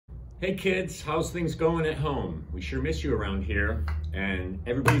Hey kids, how's things going at home? We sure miss you around here, and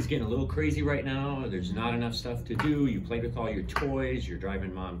everybody's getting a little crazy right now. There's not enough stuff to do. You played with all your toys, you're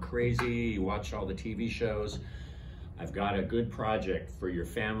driving mom crazy, you watched all the TV shows. I've got a good project for your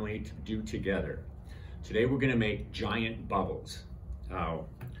family to do together. Today we're gonna make giant bubbles. Now,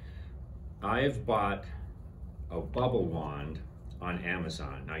 I've bought a bubble wand on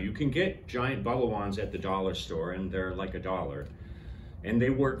Amazon. Now you can get giant bubble wands at the dollar store and they're like $1. And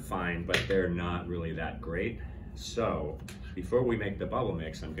they work fine, but they're not really that great. So before we make the bubble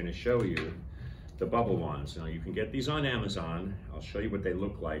mix, I'm gonna show you the bubble wands. Now you can get these on Amazon. I'll show you what they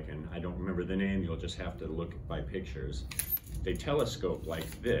look like, and I don't remember the name. You'll just have to look by pictures. They telescope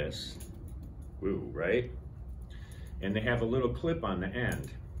like this, woo, right? And they have a little clip on the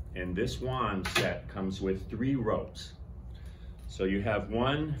end. And this wand set comes with 3 ropes. So you have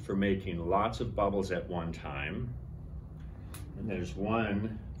one for making lots of bubbles at one time. And there's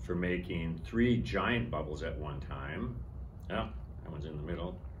one for making 3 giant bubbles at one time. Oh, that one's in the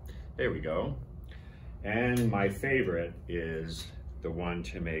middle. There we go. And my favorite is the one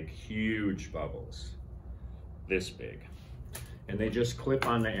to make huge bubbles, this big. And they just clip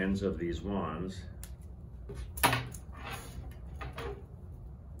on the ends of these wands.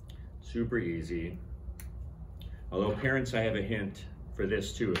 Super easy. Although parents, I have a hint for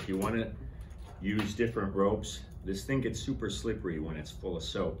this too. If you want to use different ropes, this thing gets super slippery when it's full of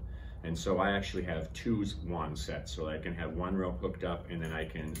soap. And so I actually have 2 wand sets, so I can have one rope hooked up and then I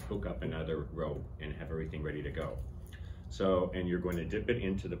can hook up another rope and have everything ready to go. So, and you're going to dip it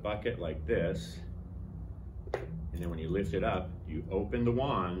into the bucket like this. And then when you lift it up, you open the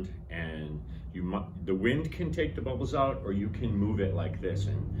wand and the wind can take the bubbles out, or you can move it like this.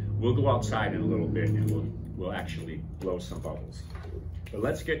 And we'll go outside in a little bit and we'll actually blow some bubbles. But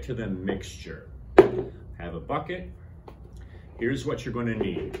let's get to the mixture. Have a bucket. Here's what you're going to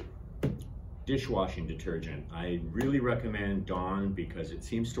need. Dishwashing detergent. I really recommend Dawn because it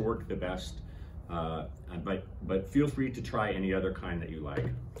seems to work the best, but feel free to try any other kind that you like.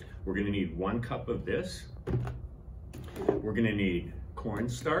 We're going to need 1 cup of this. We're going to need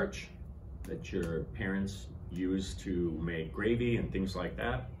cornstarch that your parents use to make gravy and things like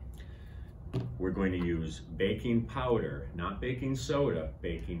that. We're going to use baking powder, not baking soda,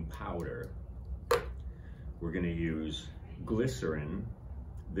 baking powder. We're going to use glycerin.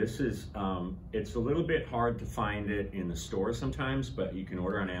 This is, it's a little bit hard to find it in the store sometimes, but you can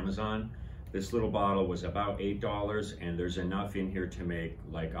order on Amazon. This little bottle was about $8, and there's enough in here to make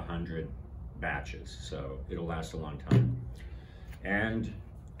like 100 batches, so it'll last a long time. And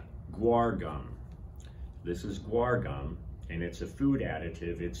guar gum. This is guar gum, and it's a food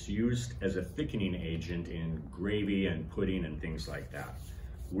additive. It's used as a thickening agent in gravy and pudding and things like that.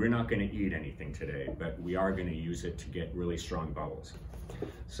 We're not going to eat anything today, but we are going to use it to get really strong bubbles.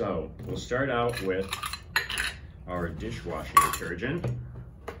 So we'll start out with our dishwashing detergent.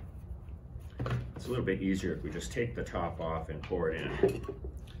 It's a little bit easier if we just take the top off and pour it in.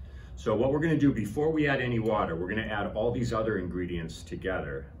 So what we're going to do before we add any water, we're going to add all these other ingredients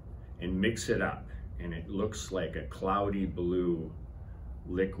together and mix it up. And it looks like a cloudy blue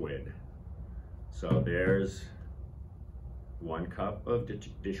liquid. So there's 1 cup of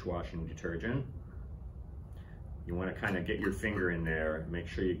dishwashing detergent. You want to kind of get your finger in there, make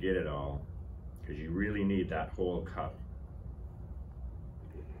sure you get it all, because you really need that whole cup.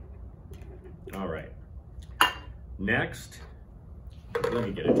 All right. Next, let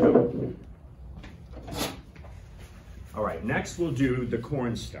me get a towel. All right, next we'll do the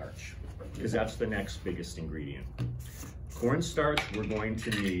cornstarch, because that's the next biggest ingredient. Cornstarch, we're going to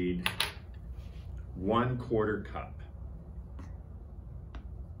need 1/4 cup.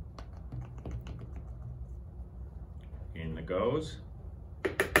 In it goes.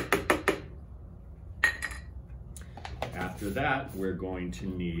 After that, we're going to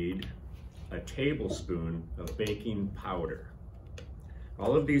need a tablespoon of baking powder.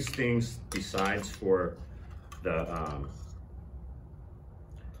 All of these things, besides for the,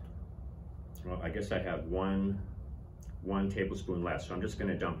 well, I guess I have one tablespoon left, so I'm just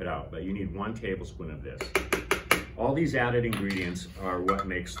gonna dump it out, but you need 1 tablespoon of this. All these added ingredients are what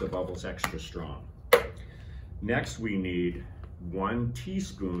makes the bubbles extra strong. Next, we need 1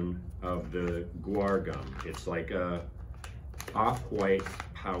 teaspoon of the guar gum. It's like a off-white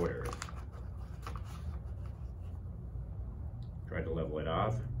powder. Try to level it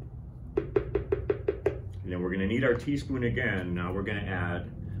off. And then we're gonna need our teaspoon again. Now we're gonna add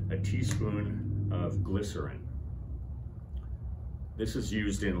a teaspoon of glycerin. This is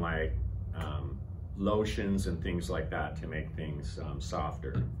used in like lotions and things like that to make things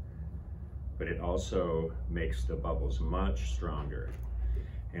softer. But it also makes the bubbles much stronger.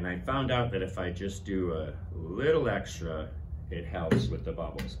 And I found out that if I just do a little extra, it helps with the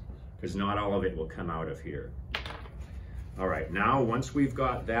bubbles, because not all of it will come out of here. All right, now once we've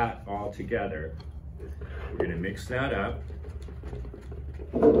got that all together, we're gonna mix that up,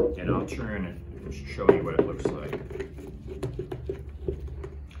 and I'll turn it and show you what it looks like.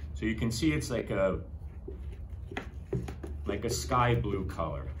 So you can see it's like a sky blue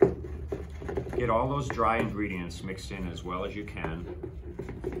color. Get all those dry ingredients mixed in as well as you can.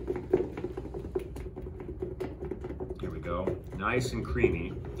 There we go, nice and creamy.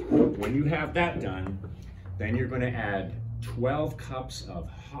 When you have that done, then you're going to add 12 cups of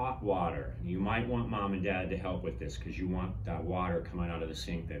hot water. You might want mom and dad to help with this because you want that water coming out of the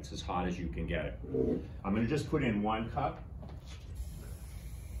sink that's as hot as you can get it. I'm going to just put in 1 cup.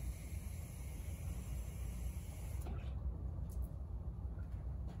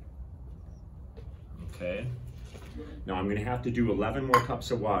 Okay. Now I'm going to have to do 11 more cups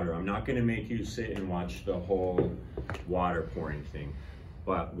of water. I'm not going to make you sit and watch the whole water pouring thing.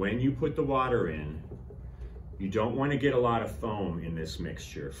 But when you put the water in, you don't want to get a lot of foam in this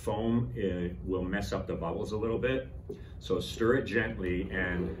mixture. Foam will mess up the bubbles a little bit. So stir it gently,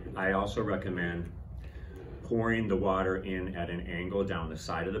 and I also recommend pouring the water in at an angle down the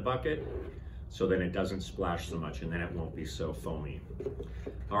side of the bucket so that it doesn't splash so much, and then it won't be so foamy.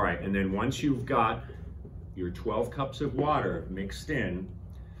 All right, and then once you've got your 12 cups of water mixed in,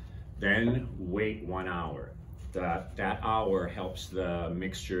 then wait 1 hour. That hour helps the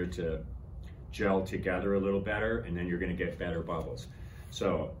mixture to gel together a little better, and then you're gonna get better bubbles.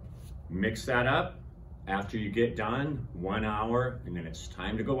 So mix that up. After you get done, 1 hour, and then it's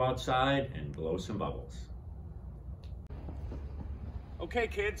time to go outside and blow some bubbles. Okay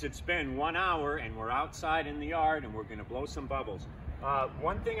kids, it's been 1 hour and we're outside in the yard and we're gonna blow some bubbles.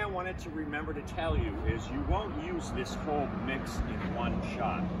 One thing I wanted to remember to tell you is you won't use this whole mix in one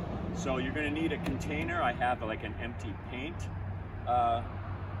shot. So you're gonna need a container. I have like an empty paint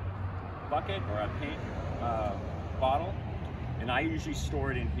bucket or a paint bottle, and I usually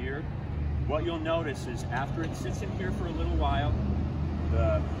store it in here. What you'll notice is after it sits in here for a little while,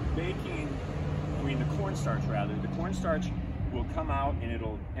 the cornstarch will come out and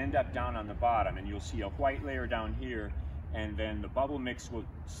it'll end up down on the bottom, and you'll see a white layer down here, and then the bubble mix will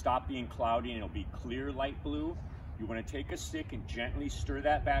stop being cloudy and it'll be clear light blue. You want to take a stick and gently stir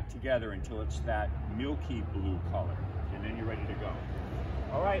that back together until it's that milky blue color, and then you're ready to go.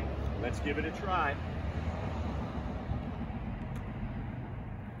 All right, let's give it a try.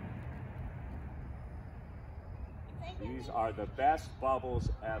 These are the best bubbles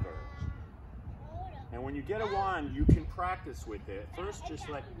ever. And when you get a wand, you can practice with it. First, just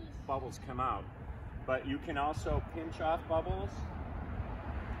let bubbles come out, but you can also pinch off bubbles.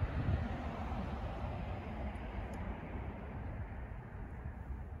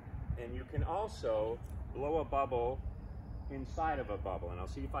 And you can also blow a bubble inside of a bubble, and I'll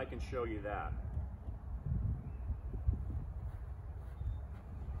see if I can show you that.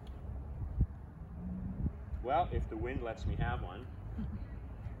 Well, if the wind lets me have one.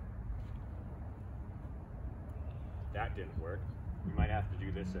 That didn't work. We might have to do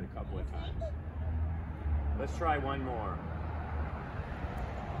this a couple of times. Let's try one more.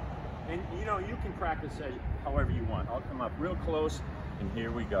 And you know, you can practice it however you want. I'll come up real close, and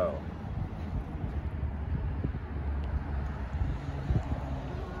here we go.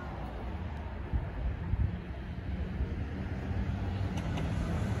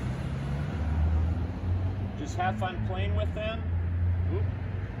 Just have fun playing with them. Oop.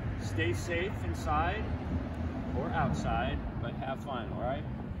 Stay safe inside or outside, but have fun, all right?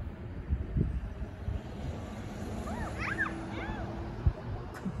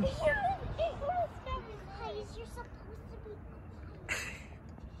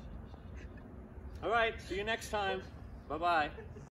 All right, see you next time. Bye-bye.